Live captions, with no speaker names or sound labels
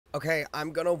Okay,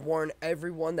 I'm gonna warn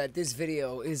everyone that this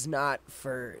video is not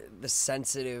for the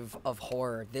sensitive of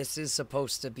horror. This is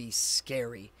supposed to be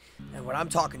scary. And when I'm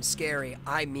talking scary,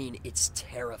 I mean it's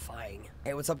terrifying.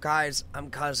 Hey, what's up guys? I'm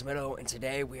Cosmitto, and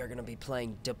today we are gonna be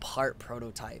playing Depart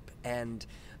Prototype. And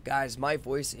guys, my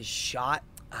voice is shot.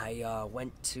 I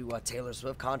went to a Taylor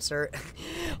Swift concert.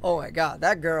 Oh my god,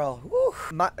 that girl, whew.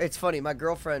 It's funny, my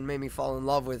girlfriend made me fall in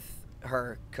love with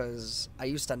her because I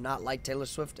used to not like Taylor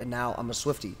Swift and now I'm a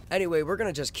Swiftie. Anyway, we're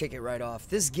gonna just kick it right off.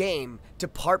 This game,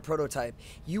 Depart Prototype,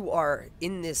 you are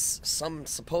in some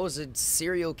supposed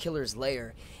serial killer's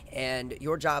lair and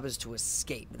your job is to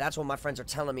escape. That's what my friends are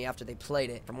telling me after they played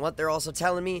it. From what they're also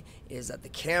telling me is that the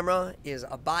camera is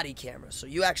a body camera, so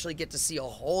you actually get to see a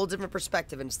whole different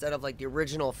perspective instead of like the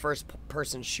original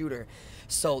first-person shooter.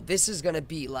 So this is gonna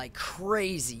be like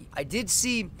crazy. I did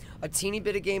see a teeny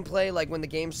bit of gameplay like when the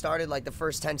game started, like the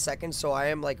first 10 seconds, so I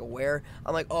am like aware.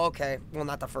 I'm like, oh, okay, well,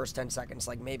 not the first 10 seconds,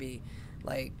 like maybe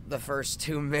like the first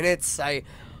 2 minutes. I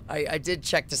did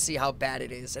check to see how bad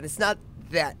it is, and it's not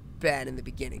that bad in the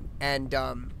beginning. And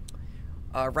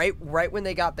right when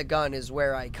they got the gun is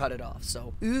where I cut it off.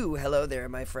 So, ooh, hello there,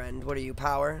 my friend. What are you,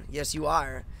 Power? Yes, you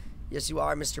are. Yes, you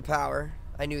are, Mr. Power.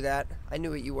 I knew that. I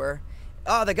knew what you were.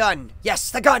 Oh, the gun.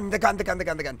 Yes, the gun.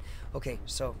 Okay,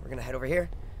 so we're gonna head over here.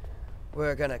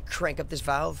 We're gonna crank up this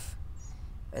valve,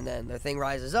 and then the thing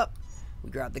rises up.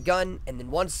 We grab the gun, and then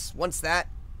once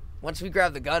we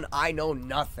grab the gun, I know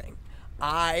nothing.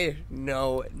 I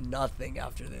know nothing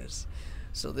after this.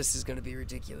 So this is gonna be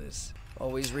ridiculous.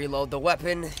 Always reload the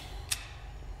weapon.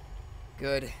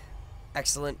 Good.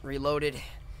 Excellent. Reloaded.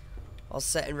 All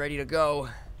set and ready to go.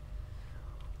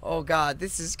 Oh god,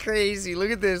 this is crazy.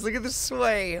 Look at this. Look at the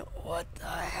sway. What the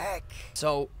heck?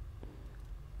 So,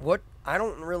 what? I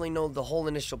don't really know the whole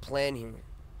initial plan here.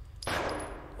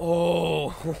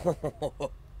 Oh.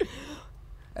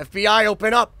 FBI,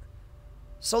 open up.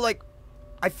 So, like,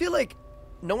 I feel like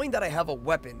knowing that I have a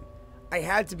weapon, I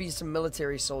had to be some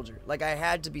military soldier. Like, I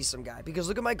had to be some guy. Because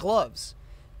look at my gloves.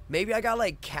 Maybe I got,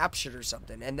 like, captured or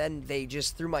something. And then they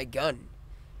just threw my gun.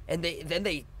 And then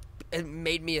they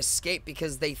made me escape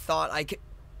because they thought I could...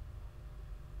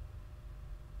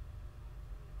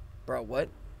 Bro, what?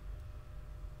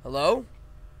 Hello?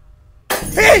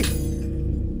 Hey!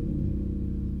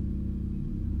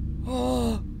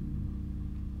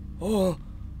 Oh,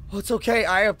 it's okay.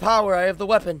 I have power. I have the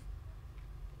weapon.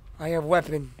 I have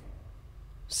weapon.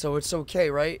 So it's okay,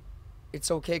 right?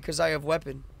 It's okay because I have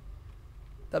weapon.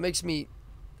 That makes me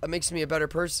a better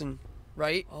person,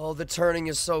 right? Oh, the turning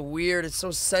is so weird. It's so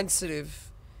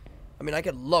sensitive. I mean, I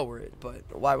could lower it, but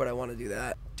why would I want to do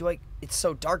that? It's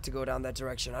so dark to go down that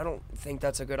direction. I don't think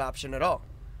that's a good option at all.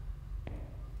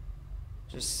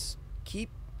 Just keep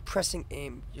pressing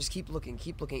aim. Just keep looking,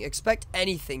 keep looking. Expect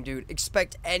anything, dude.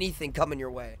 Expect anything coming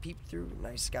your way. Peep through.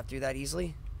 Nice. Got through that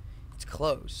easily. It's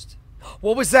closed.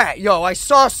 What was that? Yo, I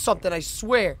saw something, I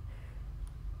swear.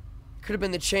 Could have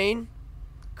been the chain.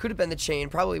 Could have been the chain.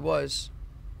 Probably was.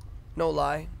 No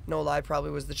lie. No lie,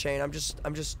 probably was the chain. I'm just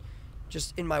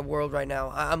in my world right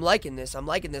now. I'm liking this. I'm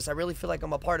liking this. I really feel like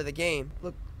I'm a part of the game.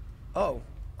 Look. Oh,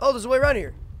 there's a way around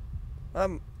here.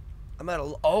 I'm at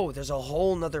a... Oh, there's a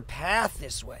whole nother path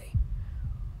this way.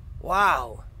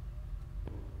 Wow.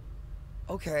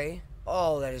 Okay.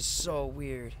 Oh, that is so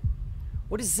weird.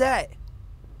 What is that?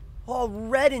 All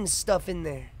red and stuff in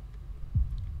there.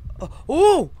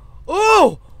 Oh!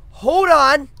 Hold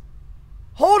on!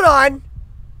 Hold on!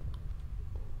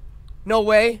 No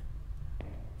way.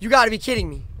 You gotta be kidding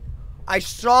me. I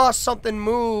saw something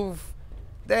move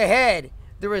the head.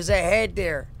 There was a head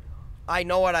there. I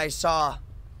know what I saw.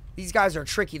 These guys are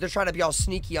tricky. They're trying to be all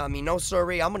sneaky on me. No,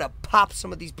 sorry. I'm gonna pop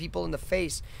some of these people in the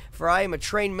face, for I am a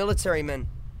trained military man.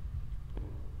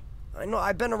 I know.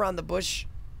 I've been around the bush.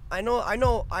 I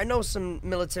know some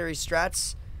military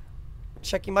strats.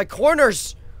 Checking my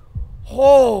corners.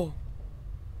 Oh.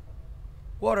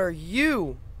 What are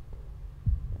you?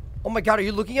 Oh my god, are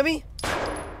you looking at me?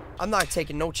 I'm not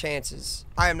taking no chances.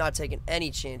 I am not taking any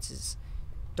chances.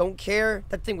 Don't care.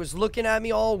 That thing was looking at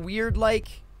me all weird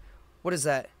like. What is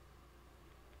that?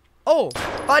 Oh,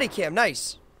 body cam.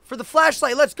 Nice. For the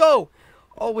flashlight. Let's go.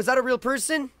 Oh, was that a real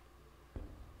person?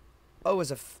 Oh, it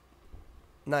was a...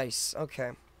 Nice.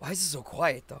 Okay. Why is it so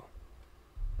quiet, though?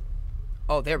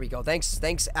 Oh, there we go.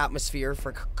 Thanks, Atmosphere,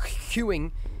 for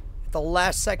queuing at the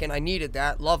last second. I needed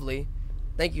that. Lovely.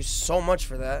 Thank you so much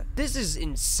for that. This is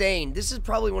insane. This is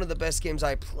probably one of the best games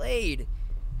I played.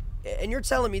 And you're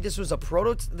telling me this was a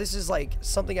prototype? This is like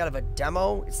something out of a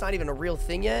demo? It's not even a real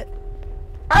thing yet?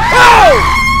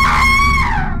 Oh!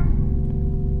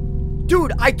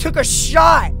 Dude, I took a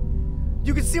shot!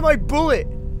 You can see my bullet!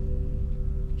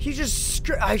 He just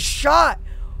I shot.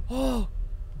 Oh,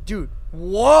 dude.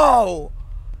 Whoa.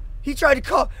 He tried to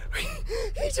call.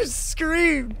 He just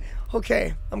screamed.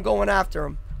 Okay, I'm going after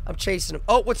him. I'm chasing him.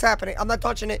 Oh, what's happening? I'm not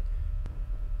touching it.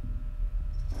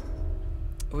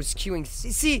 It was queuing.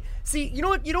 See, you know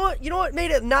what made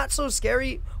it not so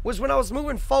scary was when I was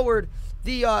moving forward,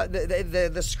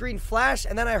 the screen flashed,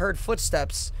 and then I heard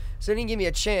footsteps. So it didn't give me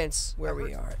a chance. Where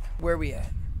we are? Where we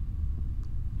at?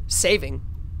 Saving?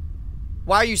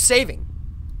 Why are you saving?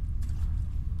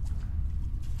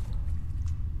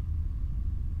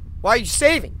 Why are you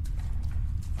saving?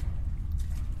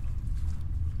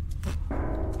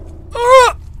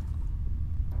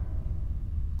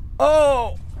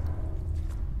 Oh!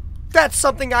 That's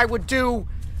something I would do.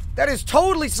 That is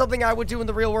totally something I would do in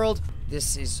the real world.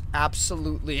 This is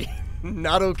absolutely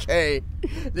not okay.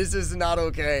 This is not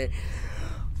okay.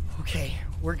 Okay,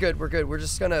 we're good, we're good. We're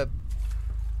just gonna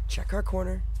check our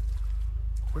corner.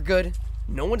 We're good.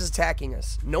 No one's attacking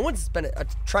us. No one's been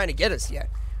trying to get us yet.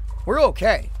 We're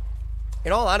okay.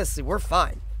 In all honesty, we're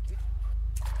fine.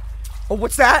 Oh,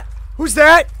 what's that? Who's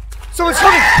that? Someone's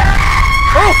coming!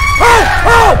 Oh! Oh!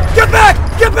 Oh! Get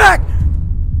back! Get back!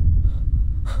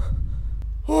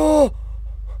 Oh!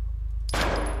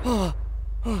 Oh!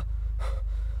 Oh.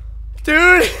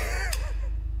 Dude!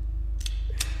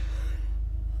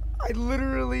 I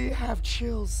literally have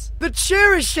chills. The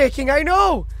chair is shaking, I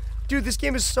know! Dude, this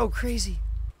game is so crazy.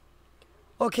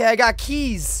 Okay, I got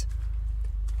keys.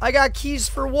 I got keys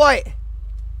for what?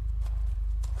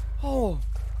 Oh,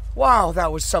 wow,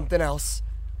 that was something else.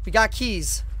 We got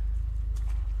keys.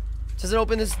 Does it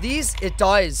open these? It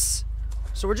does.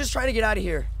 So we're just trying to get out of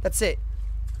here. That's it.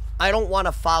 I don't want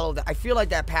to follow that. I feel like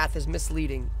that path is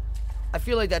misleading. I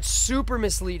feel like that's super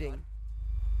misleading.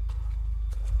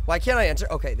 Why can't I enter?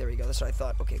 Okay, there we go. That's what I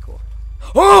thought. Okay, cool.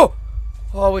 Oh!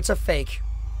 Oh, it's a fake.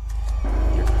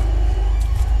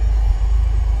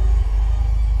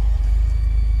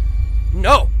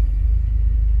 No!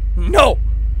 No!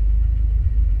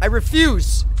 I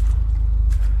refuse!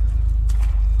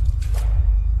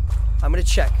 I'm gonna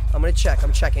check. I'm gonna check.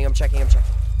 I'm checking. I'm checking. I'm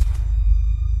checking.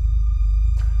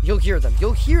 You'll hear them.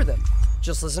 You'll hear them.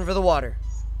 Just listen for the water.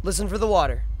 Listen for the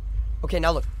water. Okay,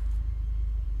 now look.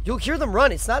 You'll hear them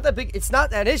run. It's not that big. It's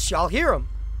not that issue. I'll hear them.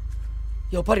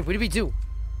 Yo, buddy, what do we do?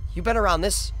 You've been around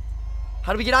this.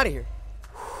 How do we get out of here?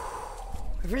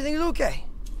 Everything's okay.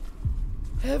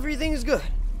 Everything's good.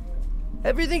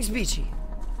 Everything's beachy.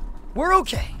 We're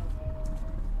okay.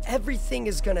 Everything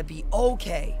is gonna be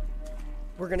okay.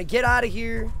 We're gonna get out of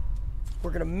here.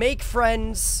 We're gonna make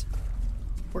friends.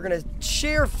 We're gonna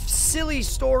share silly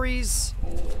stories.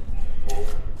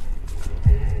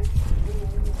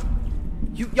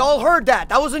 Y'all heard that.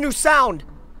 That was a new sound.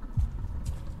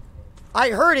 I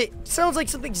heard it. It sounds like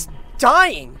something's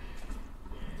dying.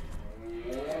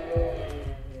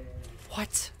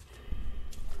 What?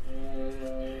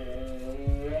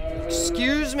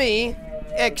 Excuse me.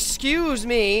 Excuse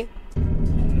me.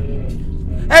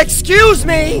 Excuse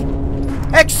me.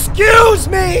 Excuse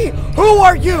me. Who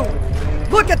are you?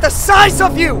 Look at the size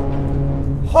of you.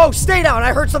 Oh, stay down.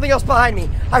 I heard something else behind me.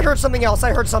 I heard something else.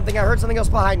 I heard something else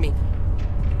behind me.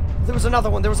 There was another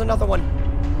one. There was another one.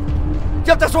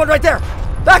 Yep, that's one right there.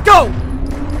 Back go.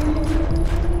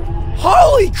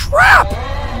 Holy crap.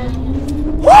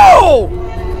 Whoa.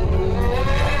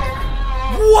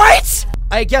 What?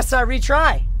 I guess I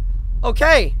retry.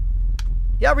 Okay.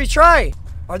 Yeah, retry.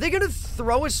 Are they gonna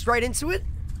throw us right into it?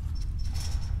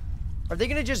 Are they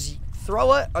gonna just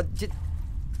throw it?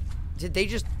 Did they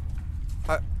just...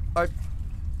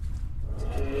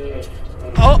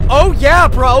 Oh yeah,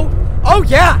 bro. Oh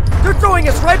yeah. They're throwing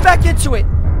us right back into it.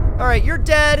 Alright, you're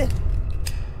dead.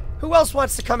 Who else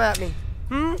wants to come at me?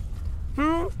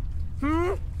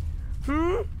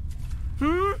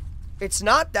 It's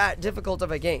not that difficult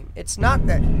of a game. It's not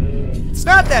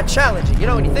that challenging. You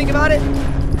know, when you think about it.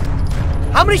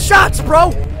 How many shots,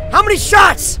 bro? How many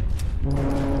shots?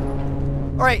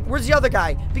 Alright, where's the other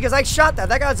guy? Because I shot that.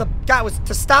 That guy's a guy with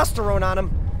testosterone on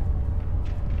him.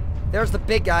 There's the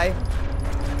big guy.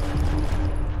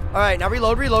 Alright, now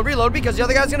reload, reload, reload, because the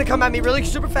other guy's gonna come at me really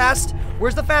super fast.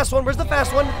 Where's the fast one? Where's the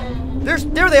fast one?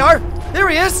 There they are. There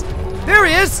he is. There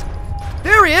he is.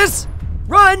 There he is.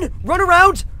 Run. Run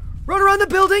around. Run around the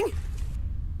building.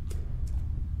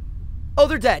 Oh,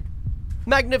 they're dead.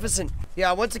 Magnificent. Yeah,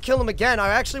 I went to kill him again. I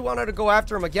actually wanted to go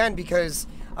after him again because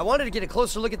I wanted to get a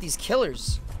closer look at these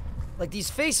killers. Like, these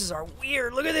faces are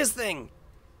weird. Look at this thing.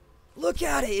 Look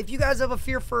at it. If you guys have a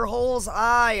fear for holes,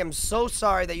 I am so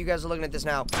sorry that you guys are looking at this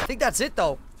now. I think that's it,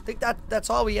 though. I think that's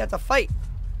all we had to fight.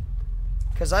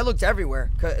 Because I looked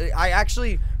everywhere. I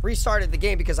actually, restarted the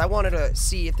game because I wanted to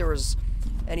see if there was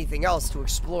anything else to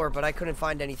explore, but I couldn't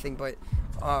find anything. But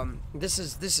this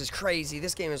is crazy.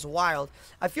 This game is wild.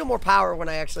 I feel more power when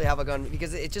I actually have a gun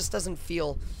because it just doesn't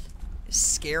feel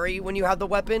scary when you have the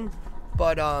weapon.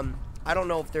 But I don't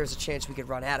know if there's a chance we could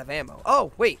run out of ammo.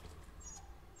 Oh, wait.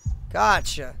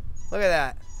 Gotcha. Look at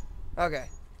that. Okay.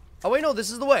 Oh, wait, no, this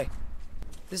is the way.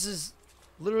 This is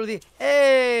literally...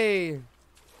 Hey!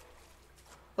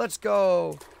 Let's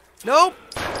go. Nope.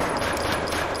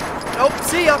 Nope.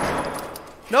 See ya.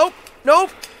 Nope.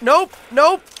 Nope. Nope.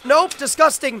 Nope. Nope.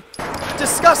 Disgusting.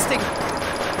 Disgusting.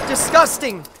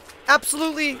 Disgusting.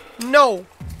 Absolutely no.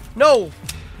 No.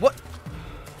 What?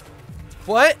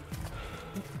 What?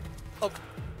 Oh.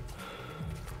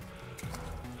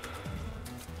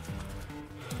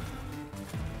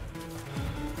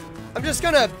 I'm just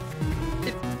gonna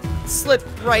slip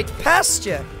right past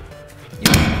you.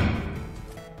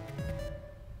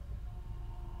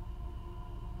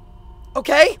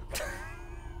 Okay.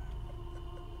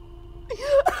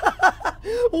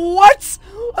 What?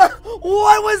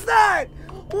 What was that?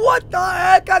 What the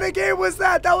heck kind of game was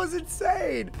that? That was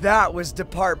insane. That was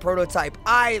Depart Prototype.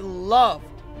 I loved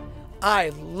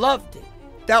it.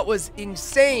 That was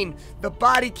insane. The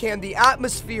body cam, the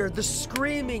atmosphere, the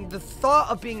screaming, the thought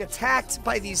of being attacked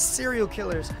by these serial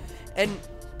killers, and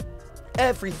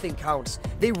everything counts.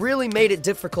 They really made it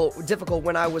difficult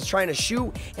when I was trying to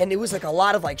shoot, and it was like a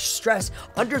lot of like stress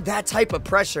under that type of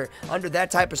pressure, under that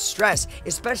type of stress,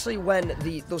 especially when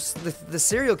the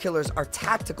serial killers are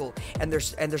tactical and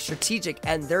they're strategic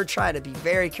and they're trying to be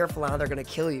very careful on how they're gonna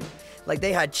kill you. Like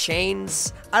they had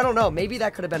chains. I don't know. Maybe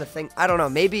that could have been a thing. I don't know.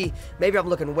 Maybe I'm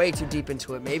looking way too deep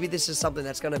into it. Maybe this is something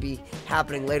that's gonna be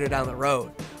happening later down the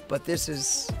road. But this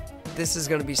is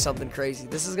going to be something crazy.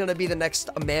 This is going to be the next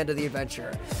Amanda the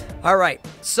Adventurer. All right,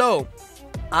 so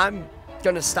I'm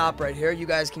going to stop right here. You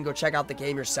guys can go check out the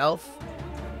game yourself.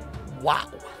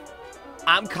 Wow.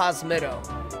 I'm Cosmitto,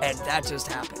 and that just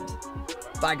happened.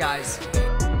 Bye, guys.